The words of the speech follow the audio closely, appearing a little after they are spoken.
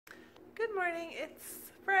Good morning, it's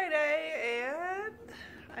Friday and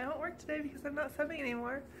I don't work today because I'm not subbing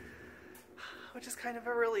anymore, which is kind of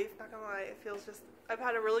a relief, not gonna lie. It feels just, I've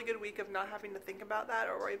had a really good week of not having to think about that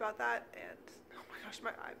or worry about that, and oh my gosh,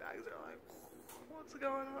 my eye bags are like, what's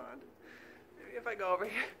going on? Maybe if I go over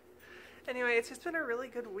here. Anyway, it's just been a really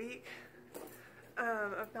good week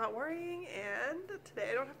of not worrying, and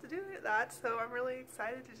today I don't have to do that, so I'm really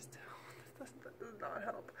excited to just, this does not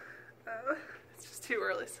help. It's just too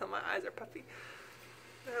early, so my eyes are puffy.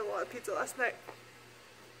 I had a lot of pizza last night.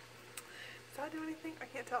 Does that do anything? I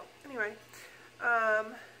can't tell. Anyway,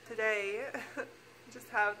 today, just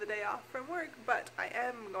have the day off from work, but I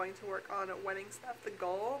am going to work on wedding stuff. The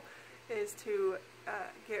goal is to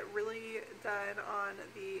get really done on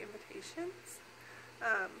the invitations.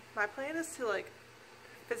 My plan is to like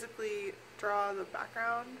physically draw the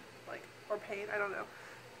background, like, or paint, I don't know.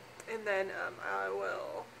 And then I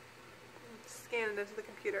will scan it into the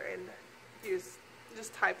computer and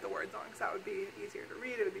just type the words on, because that would be easier to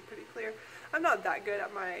read. It would be pretty clear. I'm not that good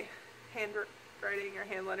at my handwriting or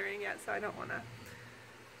hand lettering yet, so I don't want to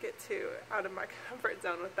get too out of my comfort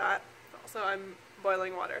zone with that. Also, I'm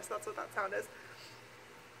boiling water, so that's what that sound is.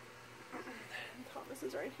 And Thomas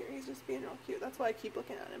is right here. He's just being real cute. That's why I keep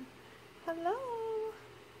looking at him. Hello.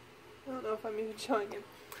 I don't know if I'm even showing him.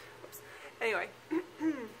 Oops. Anyway.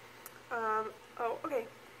 Oh, okay.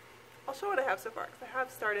 I'll show what I have so far, because I have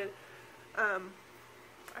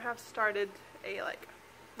started a, like,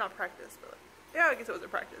 not practice, but like, yeah, I guess it was a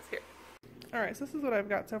practice here. Alright, so this is what I've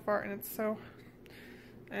got so far, and it's so,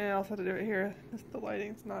 and I also have to do it here. The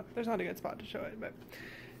lighting's not, there's not a good spot to show it, but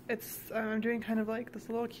it's, I'm doing kind of like this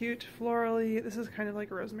little cute florally, this is kind of like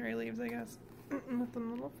rosemary leaves, I guess, with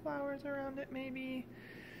some little flowers around it, maybe.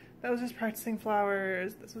 That was just practicing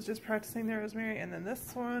flowers, this was just practicing the rosemary, and then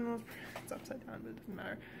this one was, it's upside down, but it doesn't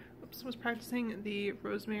matter. Oops, was practicing the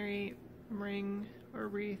rosemary ring or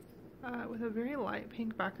wreath with a very light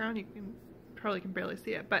pink background. You can probably barely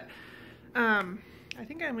see it, but I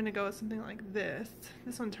think I'm gonna go with something like this.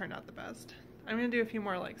 This one turned out the best. I'm gonna do a few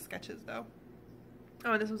more like sketches though.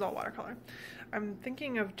 Oh, and this was all watercolor. I'm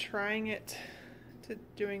thinking of trying it to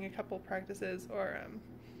doing a couple practices, or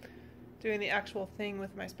doing the actual thing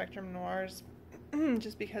with my Spectrum Noirs,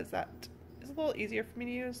 just because that is a little easier for me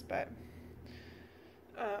to use, but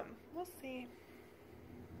we'll see.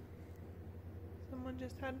 Someone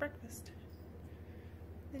just had breakfast.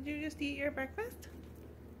 Did you just eat your breakfast?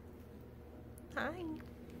 Hi.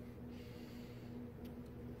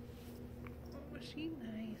 Oh, she's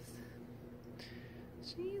nice.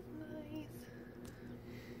 She's nice.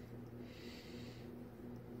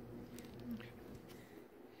 Okay.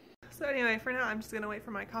 So anyway, for now I'm just gonna wait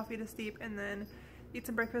for my coffee to steep and then eat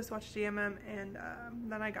some breakfast, watch GMM, and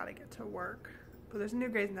then I gotta get to work. But there's a new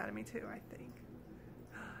Grey's Anatomy too, I think.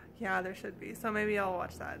 Yeah, there should be. So maybe I'll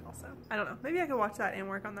watch that also. I don't know. Maybe I could watch that and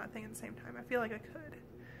work on that thing at the same time. I feel like I could.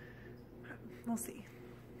 We'll see.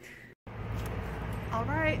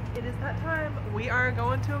 Alright, it is that time. We are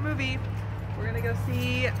going to a movie. We're gonna go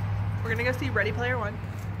see Ready Player One.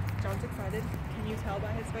 John's excited. Can you tell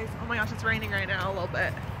by his face? Oh my gosh, it's raining right now a little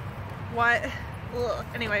bit. What? Ugh.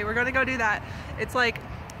 Anyway, we're gonna go do that. It's like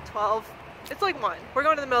 12. It's like 1. We're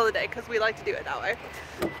going in the middle of the day because we like to do it that way.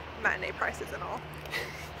 Matinee prices and all.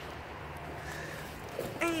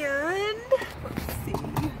 And let's see.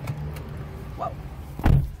 Whoa.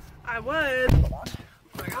 Oh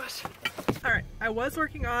my gosh. Alright, I was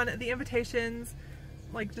working on the invitations,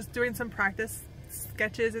 like just doing some practice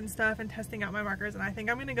sketches and stuff and testing out my markers, and I think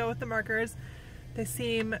I'm gonna go with the markers. They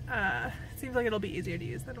seem, seems like it'll be easier to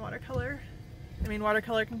use than watercolor. I mean,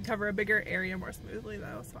 watercolor can cover a bigger area more smoothly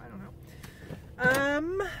though, so I don't know.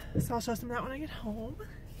 So I'll show some of that when I get home.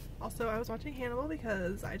 Also, I was watching Hannibal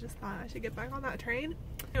because I just thought I should get back on that train.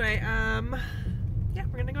 Anyway, yeah,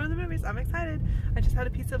 we're gonna go to the movies. I'm excited. I just had a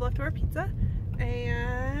piece of leftover pizza,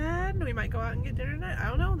 and we might go out and get dinner tonight. I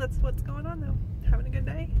don't know. That's what's going on though. Having a good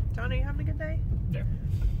day? John, are you having a good day? Yeah.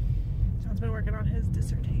 John's been working on his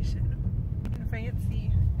dissertation.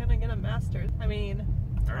 Fancy. Gonna get a master's. I mean,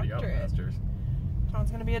 I already got a master's. John's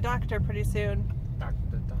gonna be a doctor pretty soon.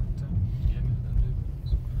 Doctor, give me the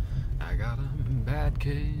news. I got a bad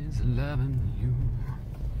case of loving you.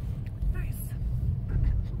 Nice. Bad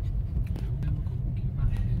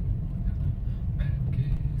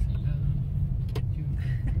case of loving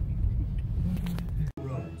you.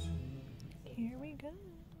 Rose. Here we go.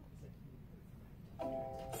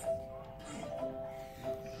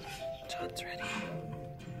 John's ready.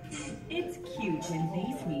 It's cute when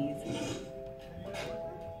they sneeze,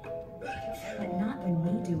 but not when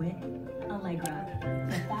we do it. Allegra,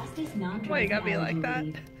 the fastest non-drug. Why you gotta be like that?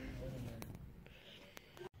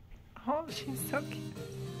 Oh, she's so cute.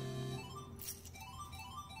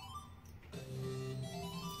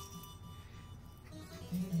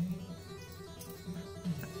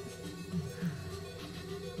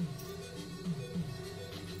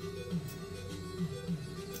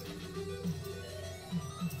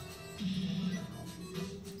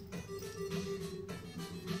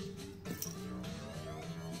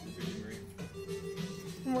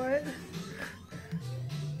 What?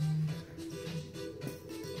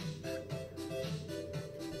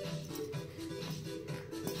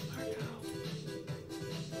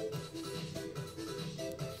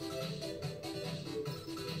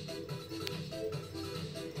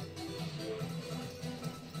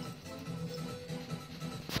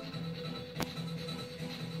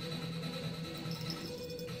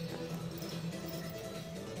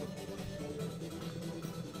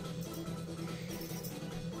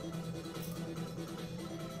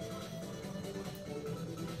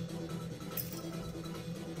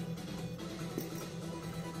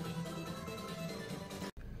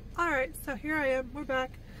 Alright, so here I am. We're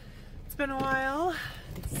back. It's been a while.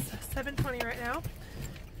 It's 7:20 right now.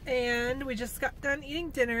 And we just got done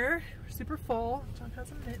eating dinner. We're super full. John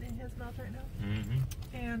has a mint in his mouth right now.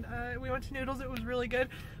 And we went to Noodles. It was really good.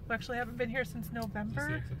 We actually haven't been here since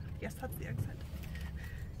November. Yes, that's the exit.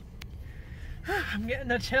 I'm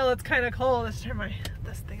getting a chill. It's kind of cold. Let's turn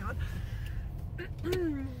this thing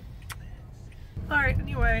on. Alright,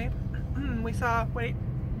 anyway. We saw,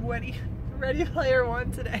 Ready Player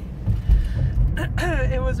One today.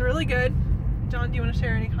 It was really good. John, do you want to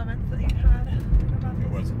share any comments that you had about this?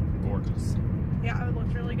 It was gorgeous. Yeah, it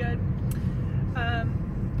looked really good.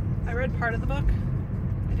 I read part of the book.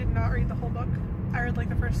 I did not read the whole book. I read like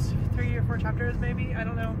the first 3 or 4 chapters maybe, I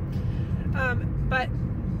don't know. But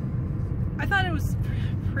I thought it was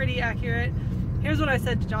pretty accurate. Here's what I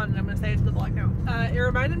said to John, and I'm going to say it to the vlog now. It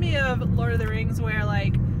reminded me of Lord of the Rings, where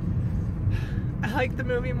like I like the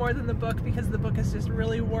movie more than the book because the book is just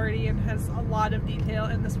really wordy and has a lot of detail,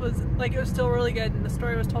 and this was like, it was still really good and the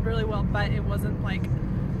story was told really well, but it wasn't like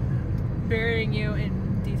burying you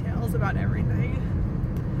in details about everything,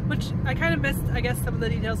 which I kind of missed, I guess, some of the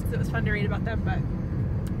details because it was fun to read about them. But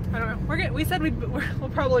I don't know, we said we'll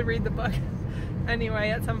probably read the book anyway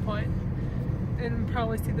at some point and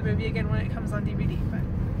probably see the movie again when it comes on DVD, but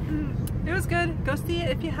it was good. Go see it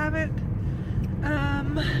if you haven't.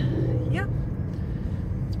 Yeah,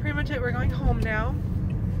 that's pretty much it. We're going home now,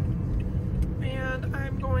 and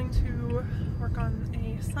I'm going to work on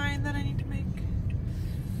a sign that I need to make.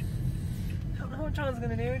 I don't know what John's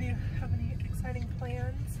gonna do. Do you have any exciting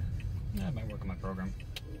plans? Yeah, I might work on my program.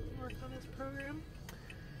 Work on his program.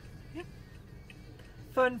 Yep.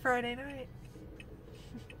 Fun Friday night.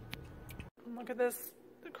 Look at this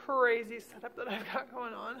crazy setup that I've got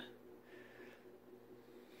going on.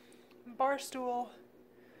 Bar stool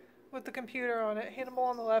with the computer on it, Hannibal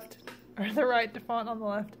on the left, or the right, DeFont on the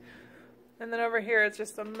left. And then over here it's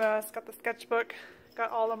just a mess. Got the sketchbook, got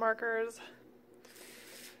all the markers.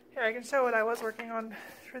 Here, I can show what I was working on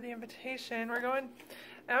for the invitation. We're going,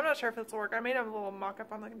 and I'm not sure if this will work. I made a little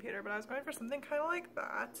mock-up on the computer, but I was going for something kind of like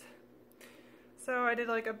that. So I did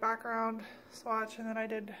like a background swatch, and then I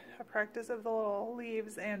did a practice of the little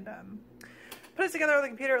leaves, and put it together on the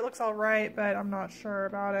computer. It looks all right, but I'm not sure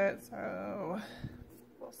about it, so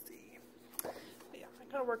we'll see. But yeah, I'm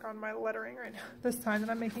gonna work on my lettering right now. This sign that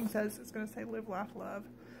I'm making says it's gonna say "Live, Laugh, Love."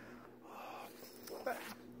 But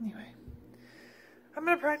anyway, I'm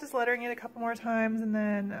gonna practice lettering it a couple more times, and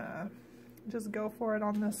then just go for it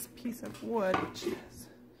on this piece of wood, which is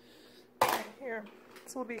right here.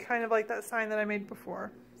 This will be kind of like that sign that I made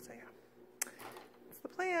before. So yeah, that's the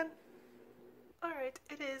plan. Alright,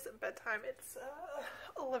 it is bedtime. It's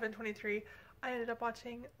 11:23. I ended up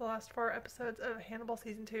watching the last 4 episodes of Hannibal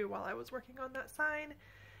Season 2 while I was working on that sign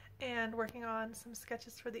and working on some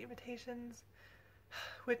sketches for the invitations,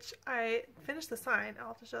 which I finished the sign. I'll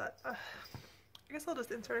have to show that. I guess I'll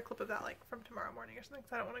just insert a clip of that like from tomorrow morning or something,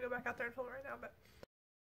 because I don't want to go back out there and film it right now, but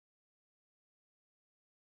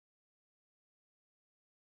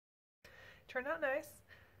turned out nice.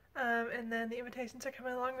 And then the invitations are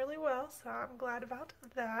coming along really well, so I'm glad about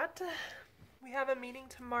that. We have a meeting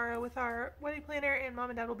tomorrow with our wedding planner, and Mom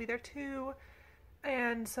and Dad will be there too,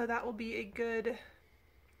 and so that will be a good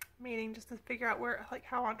meeting just to figure out where, like,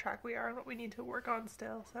 how on track we are and what we need to work on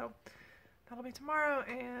still. So that'll be tomorrow,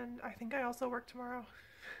 and I think I also work tomorrow.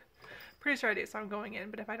 Pretty sure I do, so I'm going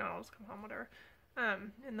in, but if I don't, I'll just come home, whatever.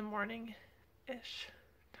 In the morning-ish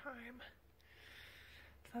time.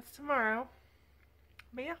 So that's tomorrow.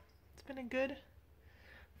 But yeah, it's been a good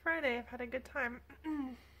Friday. I've had a good time.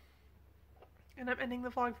 And I'm ending the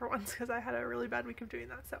vlog for once because I had a really bad week of doing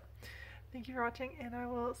that. So thank you for watching, and I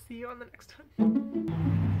will see you on the next one.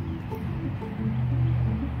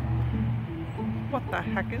 What the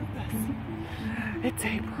heck is this? It's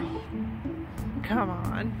April. Come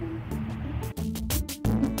on.